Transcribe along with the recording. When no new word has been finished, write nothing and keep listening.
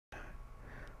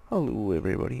Hello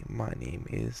everybody, my name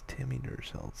is Timmy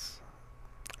Nerdcells,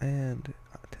 and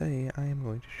today I am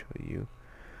going to show you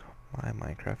my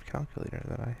Minecraft calculator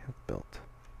that I have built.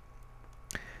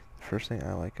 The first thing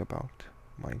I like about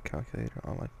my calculator,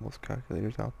 unlike most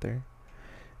calculators out there,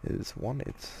 is one,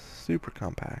 it's super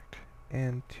compact,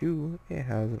 and two, it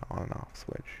has an on and off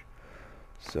switch.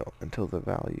 So until the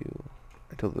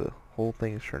whole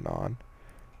thing is turned on,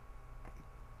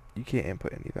 you can't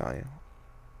input any value.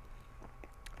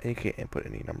 And you can't input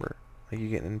any number. Like, you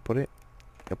can input it,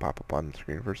 it'll pop up on the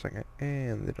screen for a second,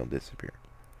 and then it'll disappear.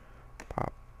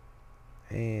 Pop,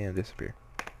 and disappear.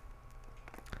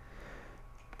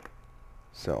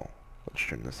 So, let's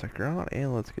turn the sucker on,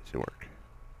 and let's get to work.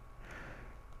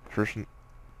 First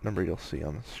number you'll see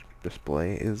on the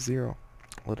display is 0,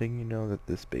 letting you know that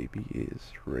this baby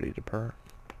is ready to purr.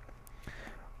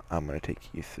 I'm going to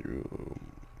take you through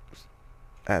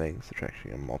adding,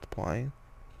 subtracting, and multiplying.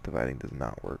 Dividing does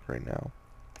not work right now,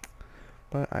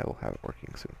 but I will have it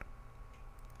working soon.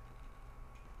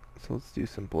 So let's do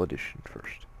simple addition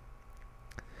first.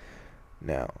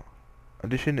 Now,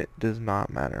 addition, it does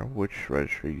not matter which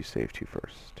registry you save to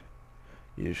first.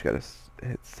 You just gotta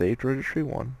hit save to registry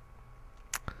 1.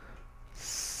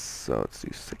 So let's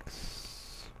do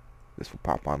 6. This will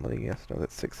pop on letting us know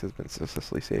that 6 has been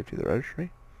successfully saved to the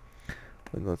registry.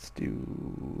 And let's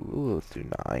do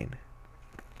 9.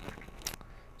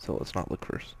 So let's not look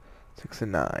for 6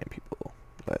 and 9, people.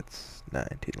 Let's 9,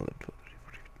 10, 11, 12, 13,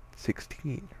 14,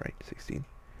 16, right? 16.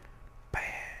 Bam!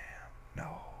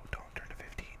 No, don't turn to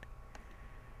 15.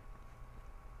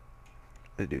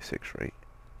 Let's do 6, right?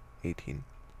 18,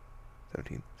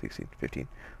 17, 16, 15.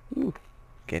 Ooh,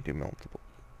 can't do multiple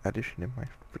addition in my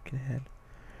freaking head.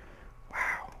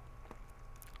 Wow.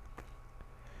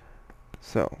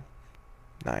 So,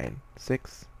 9,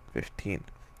 6, 15.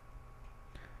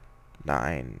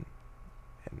 9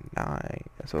 and 9.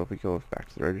 So if we go back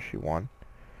to the registry 1,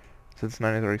 since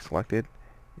 9 is already selected,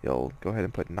 you'll go ahead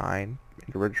and put 9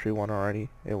 into registry 1 already.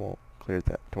 It won't clear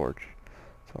that torch.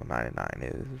 So 9 and 9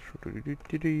 is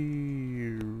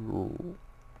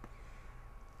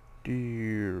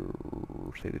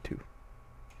say the 2.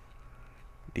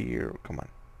 Dear, come on,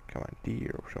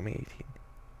 dear, show me 18.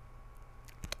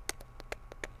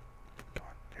 Come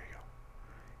on, there you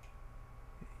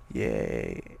go.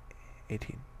 Yay.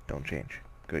 18. Don't change.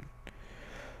 Good.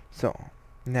 So,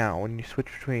 now when you switch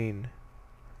between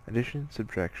addition,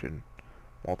 subtraction,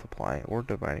 multiplying, or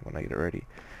dividing when I get it ready,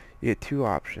 you get 2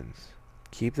 options.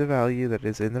 Keep the value that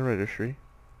is in the registry,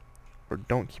 or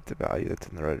don't keep the value that's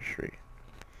in the registry.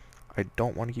 I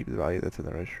don't want to keep the value that's in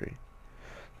the registry.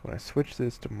 When I switch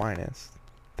this to minus,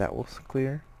 that will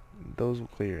clear, those will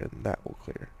clear, and that will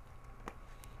clear.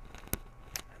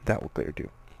 That will clear too,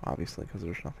 obviously, because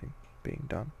there's nothing being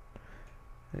done.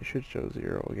 It should show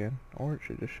 0 again, or it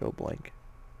should just show blank.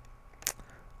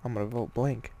 I'm gonna vote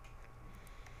blank.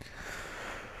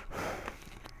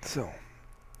 So,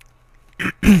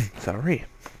 sorry.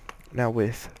 Now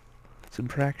with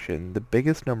subtraction, the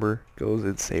biggest number goes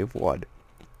in save 1.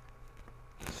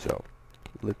 So,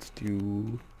 let's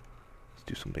do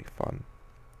something fun.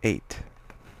 8.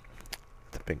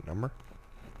 It's a big number.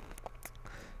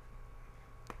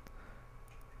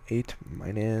 8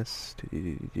 minus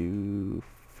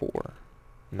 4.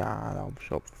 Nah, that'll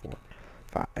show up 4.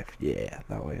 5. Yeah,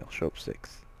 that way it'll show up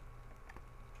 6.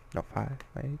 No, 5,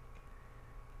 right?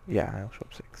 Yeah, it'll show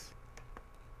up 6.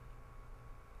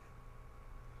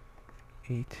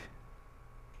 8.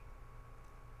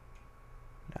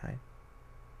 9.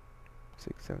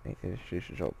 6, 7, 8. It should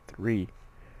show up 3.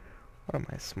 What am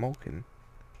I smoking?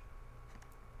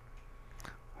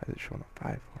 Why is it showing up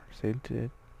 5 for? Saved it.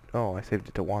 Oh, I saved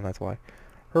it to 1, that's why.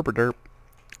 Herpaderp.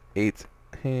 8.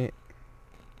 And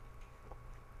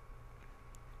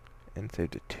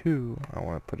saved it 2. I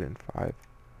want to put in 5.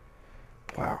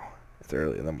 Wow. It's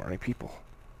early in the morning, people.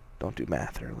 Don't do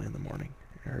math early in the morning.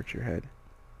 It hurts your head.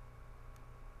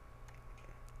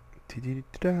 3.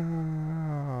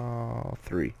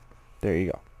 There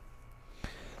you go.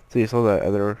 So you saw that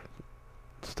other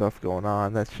stuff going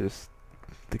on. That's just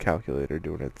the calculator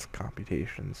doing its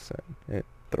computations, and it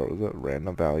throws out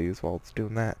random values while it's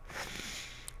doing that.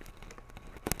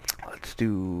 Let's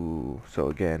do, so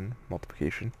again,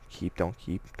 multiplication. Keep, don't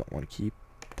want to keep.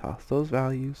 Toss those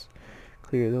values.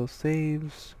 Clear those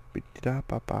saves. Come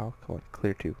on,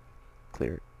 clear 2.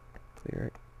 Clear it. Clear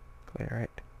it. Clear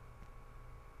it.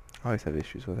 I always have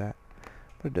issues with that,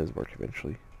 but it does work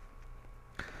eventually.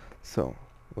 So,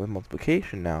 with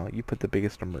multiplication now, you put the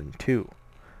biggest number in 2.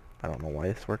 I don't know why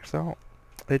this works out.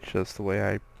 It's just the way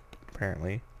I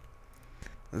apparently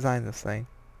designed this thing.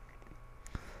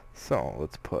 So,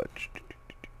 let's put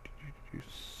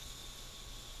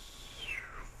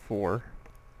 4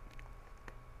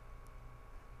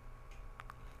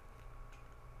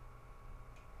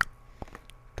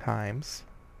 times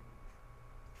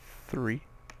 3.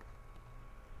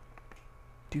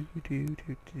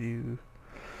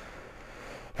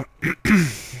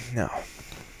 No.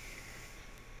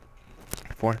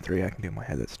 4 and 3 I can do in my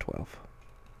head, that's 12.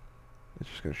 It's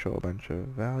just going to show a bunch of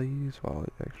values while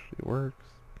it actually works.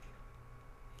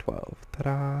 12.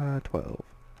 Ta-da! 12.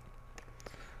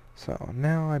 So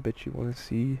now I bet you want to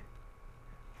see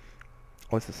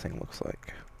what this thing looks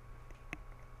like.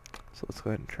 So let's go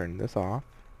ahead and turn this off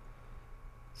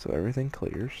so everything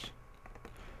clears,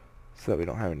 so that we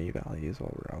don't have any values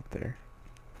while we're out there.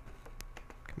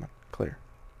 Come on, clear.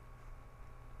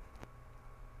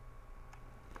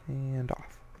 And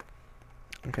off.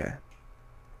 Okay.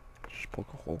 Just poke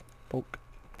a hole. Poke.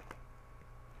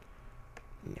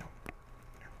 No.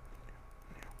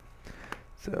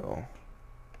 So,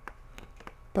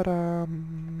 but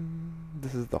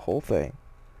this is the whole thing.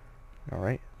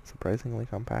 Alright, surprisingly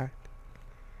compact.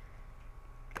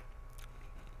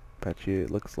 Bet you it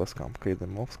looks less complicated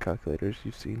than most calculators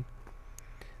you've seen.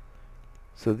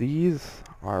 So these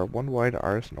are 1-wide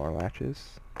RS NOR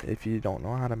latches. If you don't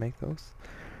know how to make those,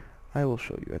 I will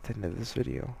show you at the end of this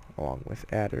video, along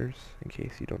with adders, in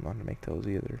case you don't know how to make those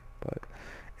either. But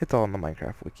it's all in the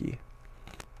Minecraft wiki.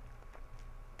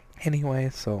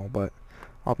 Anyway, but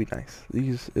I'll be nice.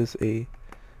 These is a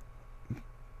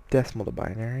decimal to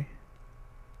binary.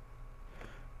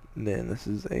 Then this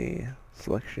is a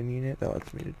selection unit that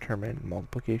lets me determine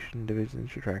multiplication, division,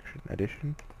 subtraction,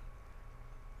 addition.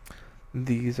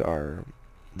 These are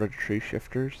registry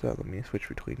shifters that let me switch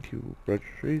between 2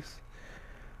 registries.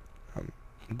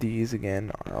 These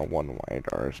again are 1-wide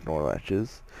RS NOR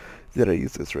latches that I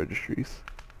use as registries.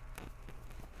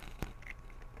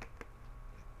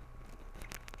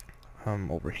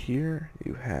 Over here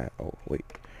you have,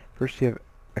 first you have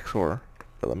XOR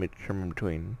that let me determine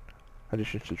between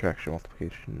addition, subtraction,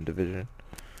 multiplication, and division.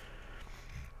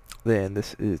 Then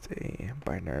this is a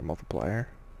binary multiplier,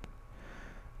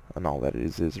 and all that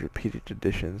is repeated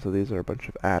addition. So these are a bunch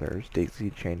of adders daisy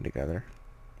chained together,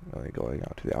 really going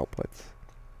out to the outputs.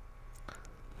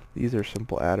 These are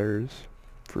simple adders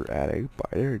for adding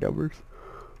binary numbers,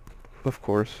 of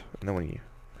course, and then when you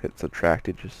hit subtract,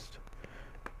 it just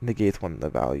negates one of the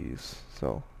values,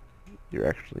 so you're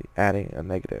actually adding a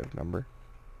negative number.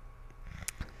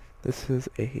 This is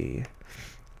a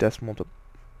decimal to,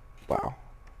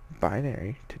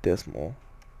 binary to decimal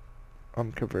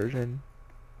conversion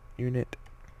unit.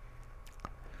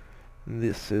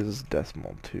 This is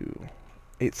decimal to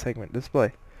 8-segment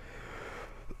display.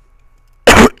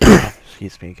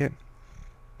 Excuse me again.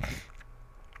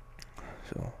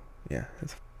 So yeah,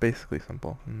 it's basically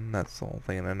simple, and that's the whole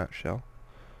thing in a nutshell.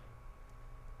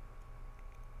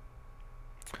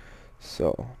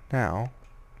 So now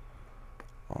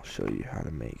I'll show you how to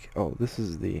make, this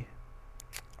is the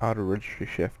auto registry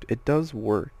shift. It does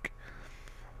work,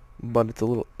 but it's a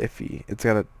little iffy. It's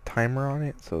got a timer on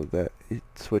it so that it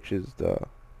switches the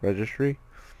registry.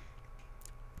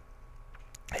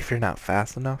 If you're not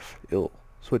fast enough, it'll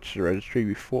switch the registry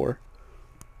before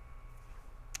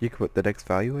you can put the next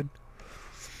value in.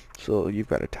 So you've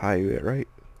got to time it right.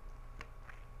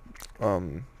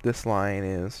 This line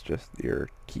is just your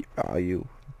keep value,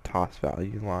 toss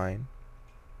value line.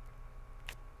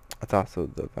 It's also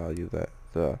the value that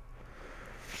the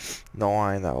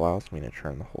line that allows me to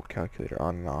turn the whole calculator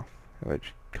on and off. If I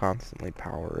just constantly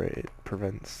power it, it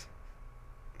prevents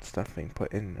stuff being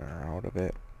put in or out of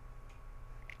it.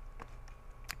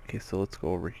 Okay, so let's go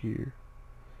over here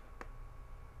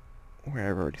where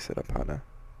I've already set up how to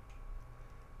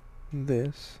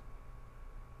this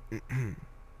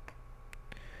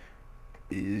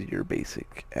is your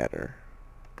basic adder.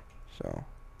 So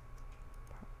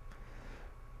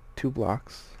 2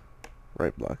 blocks,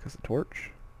 right block is a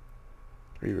torch,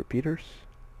 3 repeaters,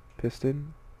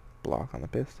 piston, block on the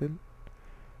piston,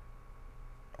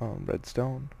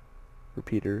 redstone,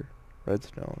 repeater,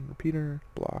 redstone, repeater,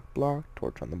 block,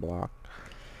 torch on the block,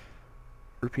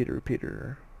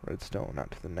 repeater, redstone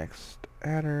out to the next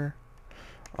adder.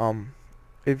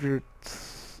 If you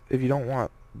don't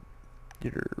want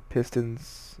your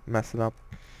pistons messing up,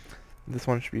 this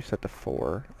one should be set to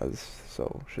 4,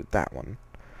 so should that one.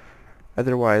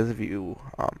 Otherwise, if you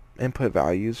input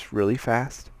values really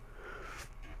fast,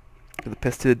 the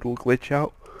piston will glitch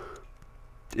out.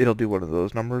 It'll do one of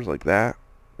those numbers like that,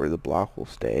 where the block will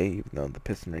stay even though the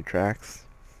piston retracts,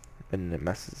 and it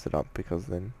messes it up because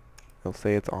then it'll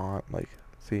say it's on,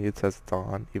 see, it says it's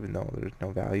on even though there's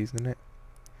no values in it.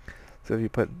 So if you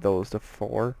put those to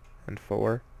 4 and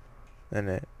 4, and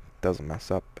it doesn't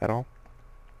mess up at all.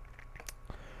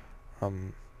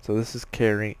 So this is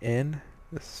carry in,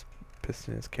 this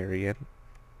piston is carry in,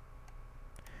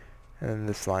 and then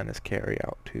this line is carry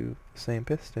out to the same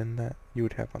piston that you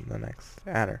would have on the next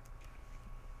adder.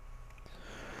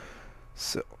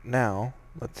 So now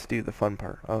let's do the fun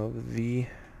part of the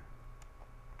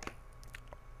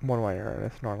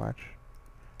one-wire SNOR latch.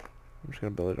 I'm just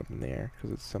going to build it up in the air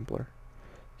because it's simpler.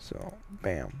 So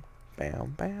bam,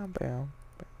 bam, bam, bam, bam,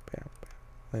 bam, bam.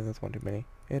 I think that's one too many.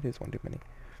 It is one too many.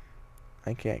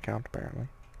 I can't count apparently.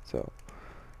 So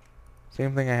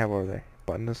same thing I have over there.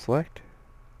 Button to select.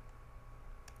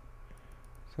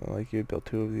 So like you'd build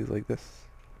 2 of these like this.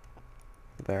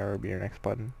 There would be your next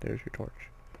button. There's your torch.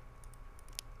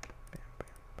 Bam, bam.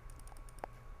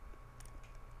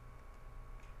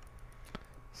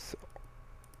 So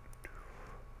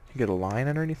you get a line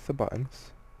underneath the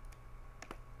buttons.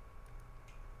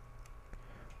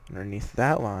 Underneath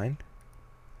that line,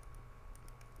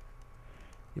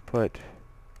 you put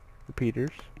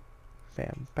repeaters.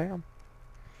 Bam, bam.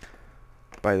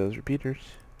 By those repeaters,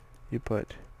 you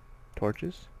put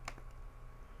torches.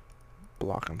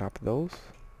 Block on top of those.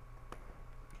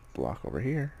 Block over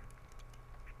here.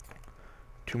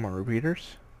 2 more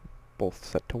repeaters, both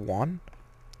set to 1.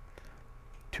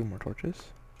 2 more torches.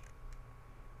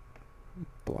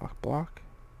 Block, block.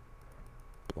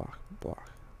 Block,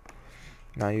 block.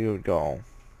 Now you would go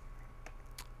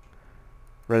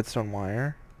redstone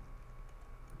wire,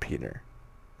 repeater.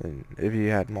 And if you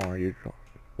had more, you'd go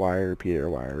wire, repeater,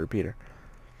 wire, repeater.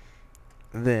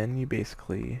 Then you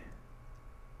basically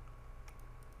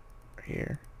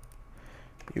here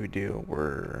you would do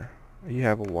where you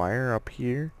have a wire up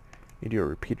here, you do a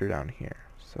repeater down here.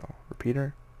 So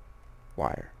repeater,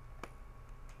 wire.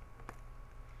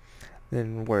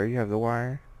 Then where you have the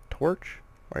wire, torch,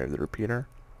 where you have the repeater,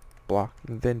 block,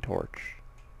 and then torch.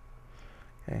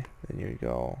 Okay, then you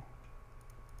go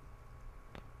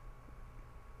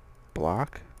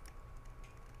block,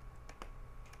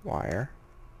 wire,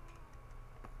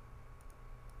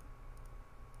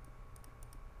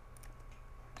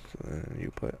 so then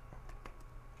you put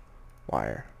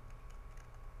wire,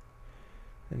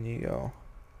 then you go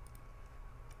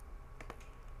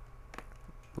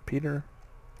repeater,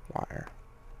 wire.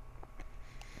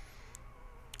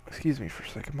 Excuse me for a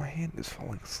second, my hand is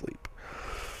falling asleep.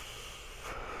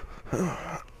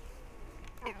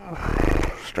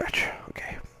 Stretch,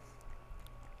 okay.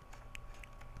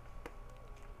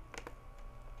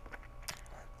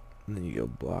 And then you go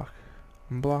block,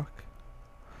 block,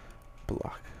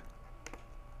 block,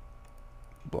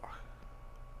 block.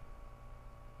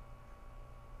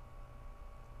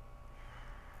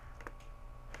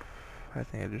 I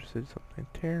think I just did something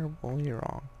terribly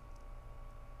wrong.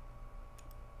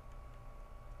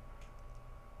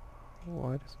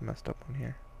 What is messed up on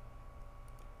here?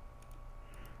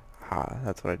 Ah,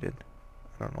 that's what I did.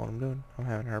 I don't know what I'm doing. I'm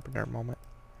having a herpreneur moment.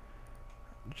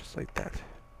 Just like that.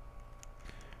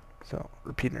 So,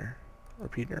 repeater,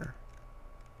 repeater,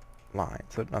 line,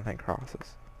 so nothing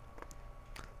crosses.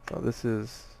 So this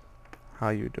is how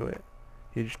you do it.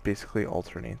 You just basically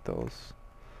alternate those.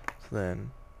 So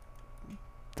then,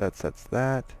 that sets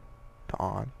that to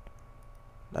on.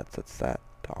 That sets that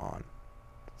to on.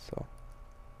 So,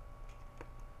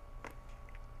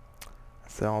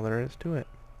 that's all there is to it.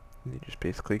 You just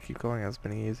basically keep going as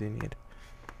many as you need.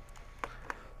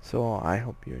 So I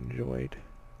hope you enjoyed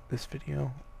this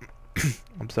video.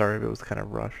 I'm sorry if it was kind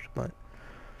of rushed, but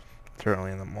it's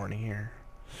early in the morning here.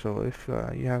 So if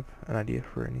you have an idea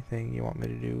for anything you want me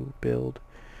to do, build,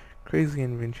 crazy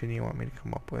invention you want me to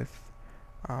come up with,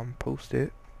 post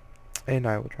it, and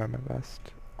I will try my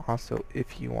best. Also,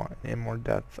 if you want in more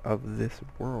depth of this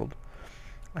world,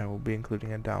 I will be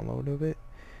including a download of it.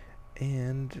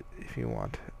 And if you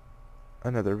want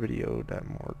another video that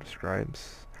more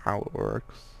describes how it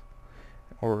works,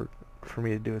 or for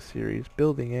me to do a series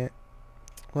building it,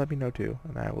 let me know too,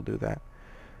 and I will do that.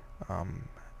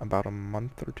 About a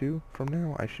month or 2 from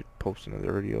now, I should post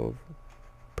another video of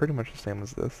pretty much the same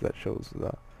as this that shows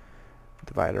the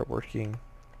divider working.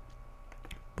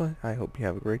 But I hope you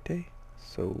have a great day.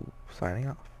 So, signing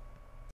off.